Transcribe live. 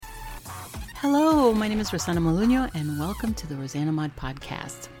Hello, my name is Rosanna Moduño, and welcome to the Rosanna Mod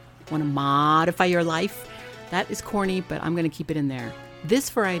Podcast. Want to modify your life? That is corny, but I'm going to keep it in there.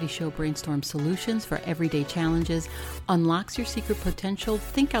 This variety show brainstorms solutions for everyday challenges, unlocks your secret potential,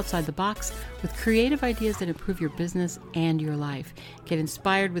 think outside the box with creative ideas that improve your business and your life. Get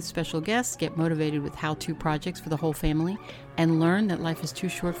inspired with special guests, get motivated with how-to projects for the whole family, and learn that life is too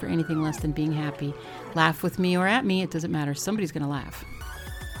short for anything less than being happy. Laugh with me or at me, it doesn't matter. Somebody's going to laugh.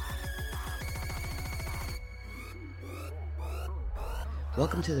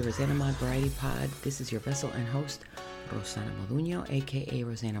 Welcome to the Rosanna Mod Variety Pod. This is your vessel and host, Rosanna Moduño, aka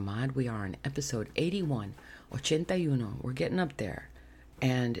Rosanna Mod. We are on episode 81. We're getting up there.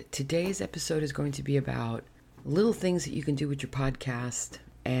 And today's episode is going to be about little things that you can do with your podcast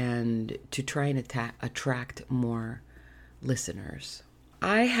and to try and attract more listeners.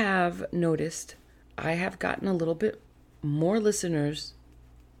 I have noticed I have gotten a little bit more listeners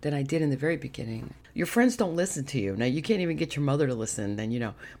than I did in the very beginning. Your friends don't listen to you. Now, you can't even get your mother to listen.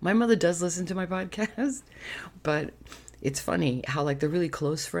 Then, my mother does listen to my podcast, but it's funny how, the really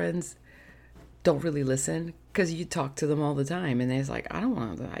close friends don't really listen because you talk to them all the time. And they're like,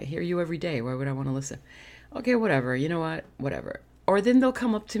 I hear you every day. Why would I want to listen? Okay, whatever. You know what? Whatever. Or then they'll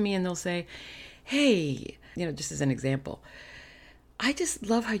come up to me and they'll say, hey, just as an example, I just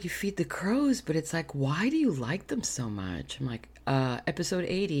love how you feed the crows, but it's like, why do you like them so much? I'm like, episode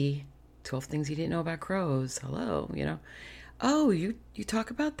 80, 12 things you didn't know about crows. Hello, Oh, you talk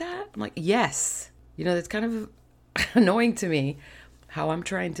about that? I'm like, yes. That's kind of annoying to me how I'm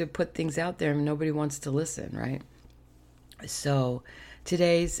trying to put things out there and nobody wants to listen, right? So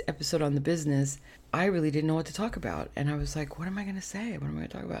today's episode on the business, I really didn't know what to talk about. And I was like, what am I going to say? What am I going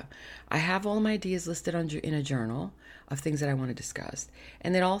to talk about? I have all my ideas listed in a journal of things that I want to discuss.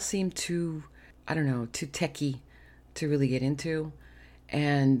 And they all seem too techie to really get into.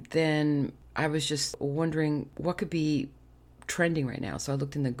 And then I was just wondering what could be trending right now. So I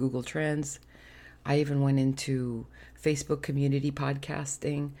looked in the Google Trends. I even went into Facebook community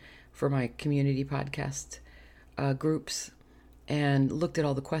podcasting for my community podcast groups and looked at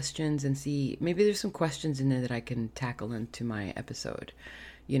all the questions and see maybe there's some questions in there that I can tackle into my episode.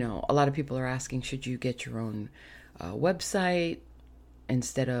 A lot of people are asking, should you get your own website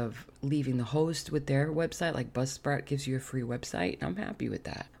instead of leaving the host with their website? Like Buzzsprout gives you a free website. I'm happy with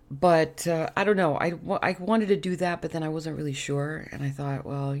that. But I don't know. I wanted to do that, but then I wasn't really sure. And I thought,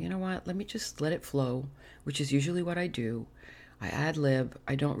 well, you know what? Let me just let it flow, which is usually what I do. I ad lib.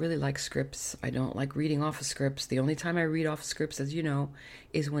 I don't really like scripts. I don't like reading off of scripts. The only time I read off scripts, as you know,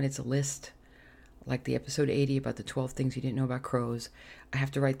 is when it's a list. Like the episode 80 about the 12 things you didn't know about crows. I have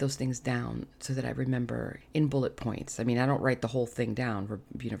to write those things down so that I remember in bullet points. I mean, I don't write the whole thing down,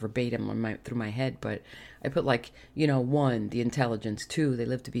 verbatim through my head, but I put 1, the intelligence, 2, they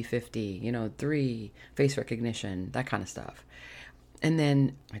live to be 50, 3, face recognition, that kind of stuff. And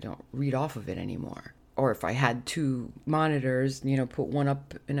then I don't read off of it anymore. Or if I had 2 monitors, put one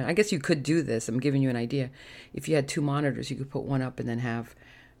up, and I guess you could do this. I'm giving you an idea. If you had 2 monitors, you could put one up and then have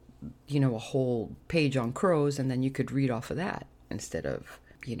a whole page on crows, and then you could read off of that instead of,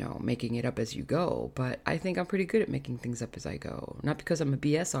 making it up as you go. But I think I'm pretty good at making things up as I go. Not because I'm a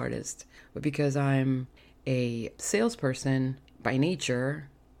BS artist, but because I'm a salesperson by nature.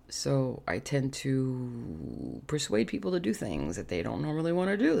 So I tend to persuade people to do things that they don't normally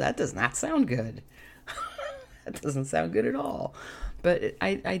want to do. That does not sound good. That doesn't sound good at all. But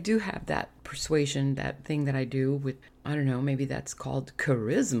I do have that persuasion, that thing that I do with, I don't know, maybe that's called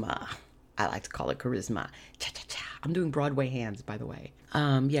charisma. I like to call it charisma. Cha-cha-cha. I'm doing Broadway hands, by the way.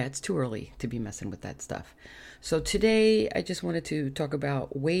 Yeah, it's too early to be messing with that stuff. So today I just wanted to talk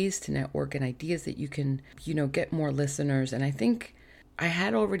about ways to network and ideas that you can, get more listeners. And I think I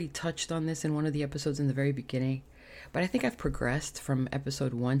had already touched on this in one of the episodes in the very beginning, but I think I've progressed from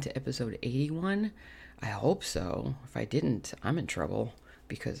episode 1 to episode 81. I hope so. If I didn't, I'm in trouble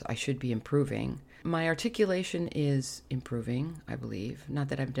because I should be improving. My articulation is improving, I believe. Not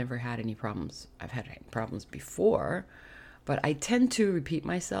that I've never had any problems. I've had problems before, but I tend to repeat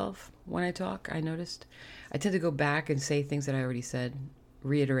myself when I talk, I noticed. I tend to go back and say things that I already said,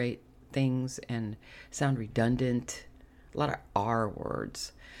 reiterate things and sound redundant. A lot of R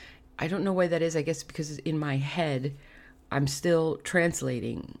words. I don't know why that is. I guess because in my head, I'm still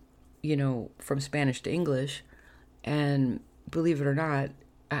translating from Spanish to English, and believe it or not,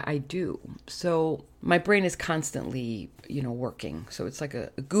 I do. So my brain is constantly, working. So it's like a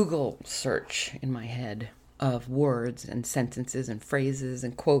Google search in my head of words and sentences and phrases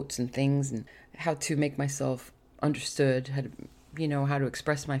and quotes and things and how to make myself understood, how to, how to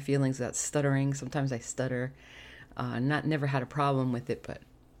express my feelings without stuttering. Sometimes I stutter. Never had a problem with it, but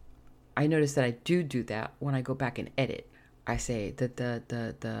I notice that I do that when I go back and edit. I say the,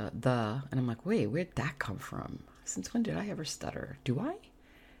 and I'm like, wait, where'd that come from? Since when did I ever stutter? Do I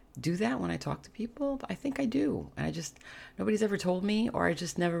do that when I talk to people? I think I do. And nobody's ever told me, or I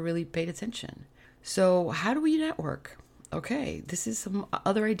just never really paid attention. So how do we network? Okay, this is some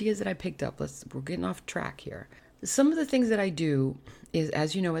other ideas that I picked up. We're getting off track here. Some of the things that I do is,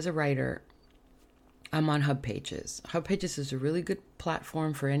 as you know, as a writer, I'm on Hub Pages. Hub Pages is a really good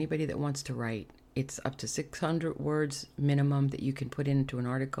platform for anybody that wants to write. It's up to 600 words minimum that you can put into an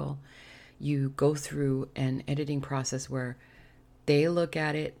article. You go through an editing process where they look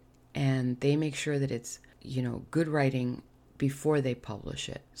at it and they make sure that it's, good writing before they publish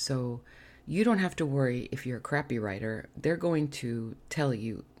it. So you don't have to worry if you're a crappy writer. They're going to tell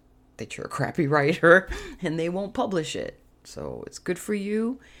you that you're a crappy writer and they won't publish it. So it's good for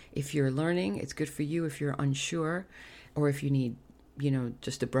you if you're learning. It's good for you if you're unsure, or if you need,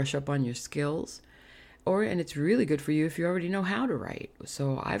 just to brush up on your skills. And it's really good for you if you already know how to write.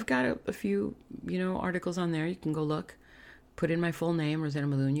 So I've got a few, articles on there. You can go look, put in my full name, Rosanna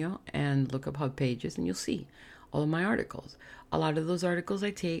Modugno, and look up Hub Pages, and you'll see all of my articles. A lot of those articles I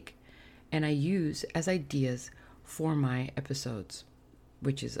take and I use as ideas for my episodes,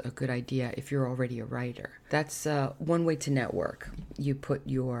 which is a good idea if you're already a writer. That's one way to network. You put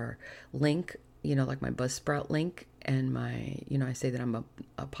your link, like my Buzzsprout link, and my, I say that I'm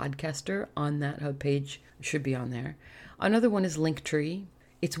a podcaster on that Hub page. It should be on there. Another one is Linktree.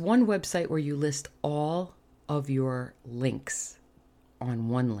 It's one website where you list all of your links on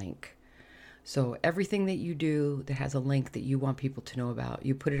one link. So everything that you do that has a link that you want people to know about,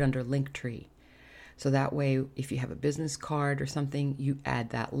 you put it under Linktree. So that way, if you have a business card or something, you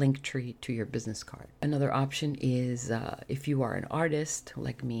add that Linktree to your business card. Another option is if you are an artist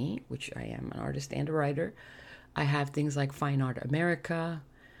like me, which I am an artist and a writer, I have things like Fine Art America.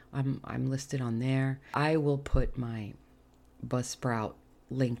 I'm listed on there. I will put my Buzzsprout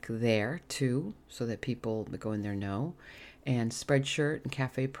link there too, so that people that go in there know. And Spreadshirt and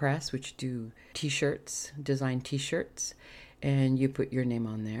Cafe Press, which do t-shirts, design t-shirts, and you put your name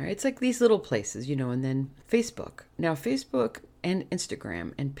on there. It's like these little places, and then Facebook. Now, Facebook and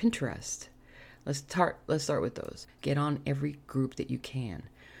Instagram and Pinterest. Let's start with those. Get on every group that you can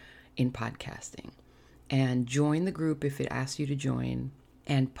in podcasting, and join the group if it asks you to join,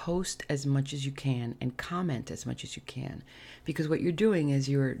 and post as much as you can and comment as much as you can, because what you're doing is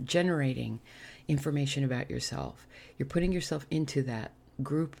you're generating information about yourself. You're putting yourself into that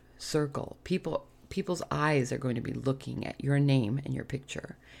group circle. People's eyes are going to be looking at your name and your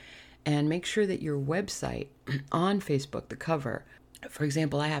picture. And make sure that your website on Facebook, the cover, for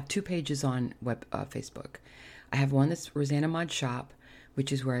example, I have 2 pages on Facebook. I have one that's Rosanna Mod Shop,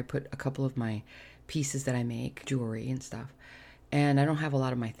 which is where I put a couple of my pieces that I make, jewelry and stuff. And I don't have a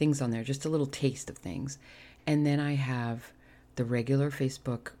lot of my things on there, just a little taste of things. And then I have the regular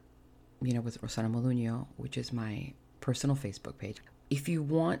Facebook, with Rosanna Modugno, which is my personal Facebook page. If you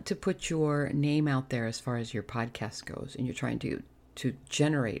want to put your name out there as far as your podcast goes, and you're trying to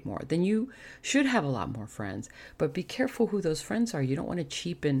generate more, then you should have a lot more friends. But be careful who those friends are. You don't want to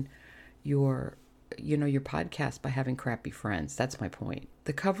cheapen your podcast by having crappy friends. That's my point.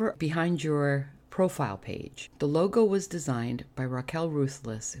 The cover behind your profile page, the logo was designed by Raquel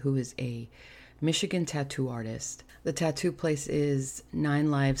Ruthless, who is a Michigan tattoo artist. The tattoo place is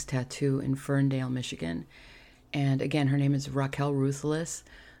 9 Lives Tattoo in Ferndale, Michigan. And again, her name is Raquel Ruthless.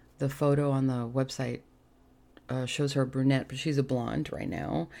 The photo on the website shows her brunette, but she's a blonde right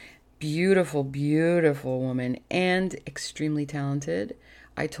now. Beautiful, beautiful woman, and extremely talented.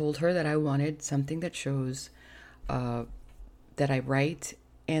 I told her that I wanted something that shows that I write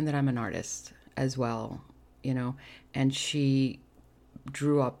and that I'm an artist as well, and she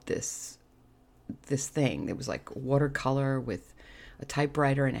drew up this thing. It was like watercolor with a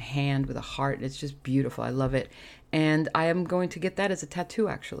typewriter and a hand with a heart. It's just beautiful. I love it. And I am going to get that as a tattoo,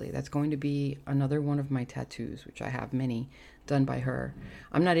 actually. That's going to be another one of my tattoos, which I have many done by her.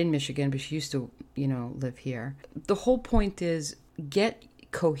 I'm not in Michigan, but she used to, live here. The whole point is get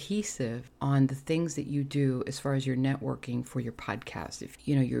cohesive on the things that you do as far as your networking for your podcast. If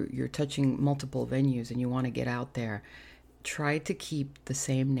you're touching multiple venues and you want to get out there, try to keep the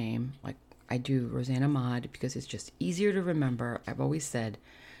same name. Like I do Rosanna Mod, because it's just easier to remember. I've always said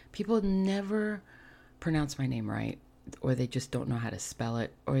people never pronounce my name right, or they just don't know how to spell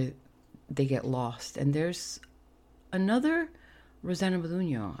it, or they get lost. And there's another Rosanna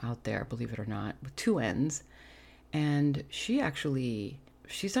Modugno out there, believe it or not, with 2 N's, and she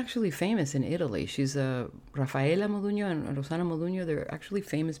she's actually famous in Italy. She's Raffaella Modugno and Rossana Modugno. They're actually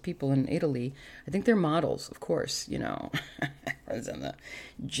famous people in Italy. I think they're models, of course, you know. In the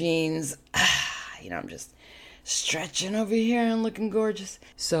jeans. I'm just stretching over here and looking gorgeous.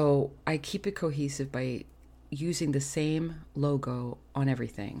 So I keep it cohesive by using the same logo on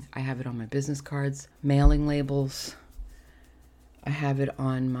everything. I have it on my business cards, mailing labels. I have it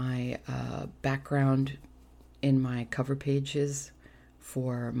on my background in my cover pages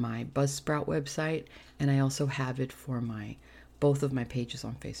for my Buzzsprout website, and I also have it for both of my pages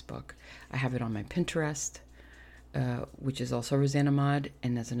on Facebook. I have it on my Pinterest, which is also Rosanna Mod,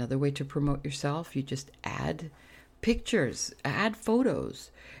 and that's another way to promote yourself. You just add pictures, add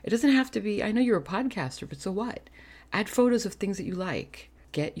photos. It doesn't have to be, I know you're a podcaster, but so what? Add photos of things that you like.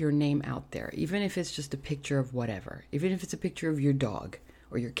 Get your name out there, even if it's just a picture of whatever, even if it's a picture of your dog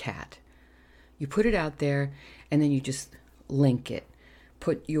or your cat. You put it out there and then you just link it.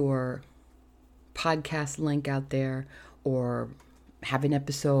 Put your podcast link out there or have an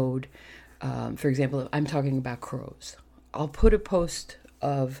episode. For example, I'm talking about crows. I'll put a post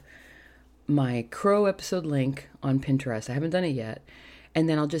of my crow episode link on Pinterest. I haven't done it yet. And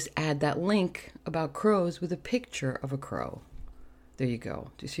then I'll just add that link about crows with a picture of a crow. There you go.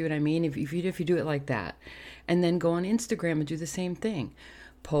 Do you see what I mean? If you do it like that. And then go on Instagram and do the same thing.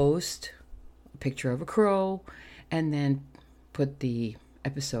 Post a picture of a crow and then put the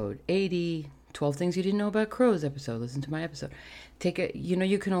episode 80, 12 Things You Didn't Know About Crows episode. Listen to my episode.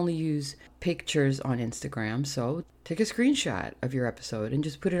 You can only use pictures on Instagram. So take a screenshot of your episode and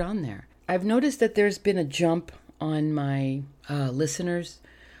just put it on there. I've noticed that there's been a jump on my listeners.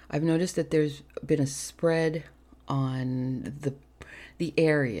 I've noticed that there's been a spread on the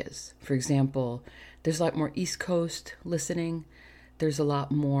areas. For example, there's a lot more East Coast listening. There's a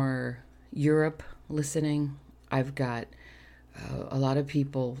lot more Europe listening. I've got a lot of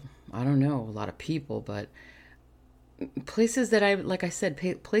people, I don't know, a lot of people, but places that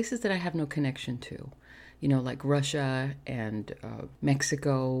places that I have no connection to, like Russia and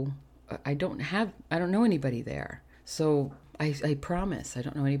Mexico. I don't know anybody there. So I promise I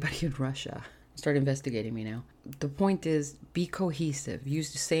don't know anybody in Russia. Start investigating me now. The point is, be cohesive.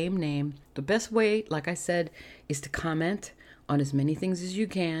 Use the same name. The best way, like I said, is to comment on as many things as you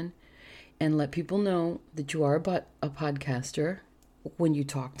can and let people know that you are a podcaster when you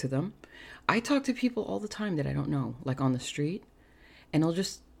talk to them. I talk to people all the time that I don't know, like on the street, and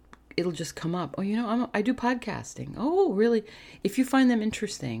it'll just come up. Oh, I do podcasting. Oh, really? If you find them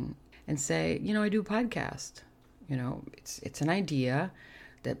interesting and say, I do a podcast, it's an idea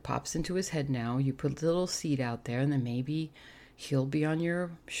that pops into his head now. You put a little seed out there and then maybe he'll be on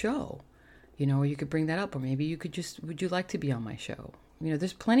your show, or you could bring that up, or maybe you could would you like to be on my show?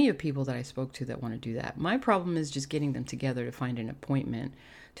 There's plenty of people that I spoke to that want to do that. My problem is just getting them together to find an appointment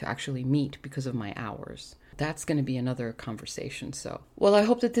to actually meet because of my hours. That's going to be another conversation. So, well, I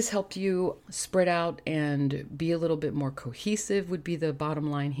hope that this helped you spread out and be a little bit more cohesive would be the bottom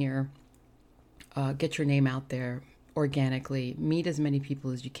line here. Get your name out there organically. Meet as many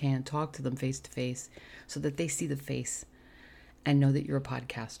people as you can. Talk to them face to face so that they see the face and know that you're a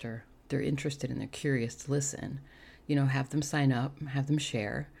podcaster. They're interested and they're curious to listen. Have them sign up, have them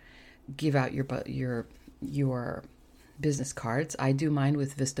share, give out your business cards. I do mine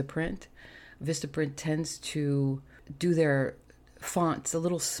with Vistaprint. Vistaprint tends to do their fonts a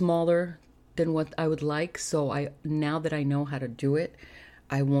little smaller than what I would like. So now that I know how to do it,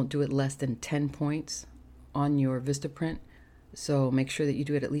 I won't do it less than 10 points on your Vistaprint. So make sure that you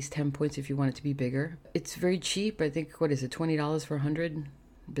do it at least 10 points if you want it to be bigger. It's very cheap. I think, what is it, $20 for 100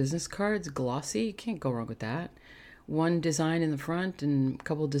 business cards? Glossy. You can't go wrong with that. One design in the front and a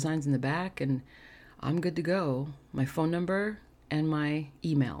couple of designs in the back, and I'm good to go. My phone number and my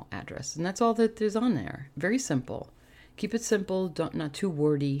email address. And that's all that there's on there. Very simple. Keep it simple, not too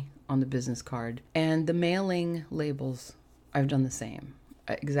wordy on the business card. And the mailing labels, I've done the same.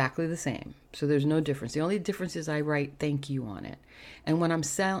 Exactly the same. So there's no difference. The only difference is I write thank you on it. And when I'm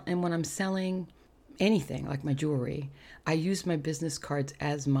selling anything like my jewelry, I use my business cards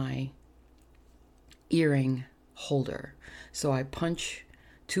as my earring holder. So I punch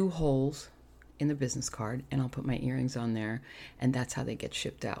 2 holes in the business card and I'll put my earrings on there, and that's how they get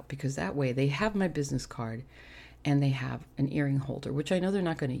shipped out, because that way they have my business card and they have an earring holder, which I know they're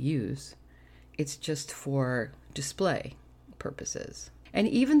not going to use. It's just for display purposes. And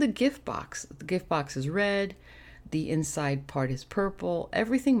even the gift box is red, the inside part is purple.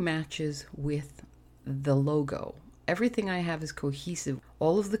 Everything matches with the logo. Everything I have is cohesive.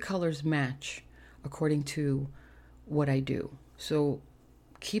 All of the colors match according to what I do. So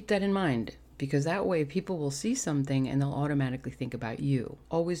keep that in mind. because that way people will see something and they'll automatically think about you.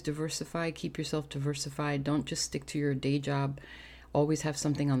 Always diversify, keep yourself diversified. Don't just stick to your day job. Always have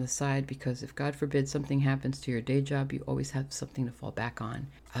something on the side, because if God forbid something happens to your day job, you always have something to fall back on.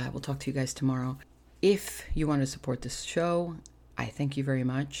 We'll talk to you guys tomorrow. If you want to support this show, I thank you very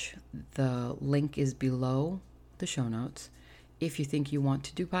much. The link is below the show notes. If you think you want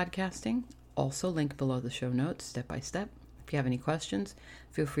to do podcasting, also link below the show notes, step by step. If you have any questions,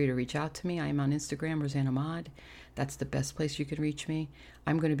 feel free to reach out to me. I am on Instagram, Rosanna Mod. That's the best place you can reach me.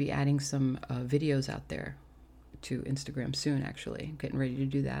 I'm going to be adding some videos out there to Instagram soon, actually. I'm getting ready to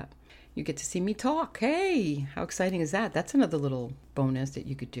do that. You get to see me talk. Hey, how exciting is that? That's another little bonus that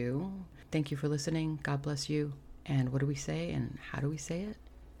you could do. Thank you for listening. God bless you. And what do we say? And how do we say it?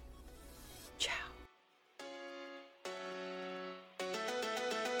 Ciao.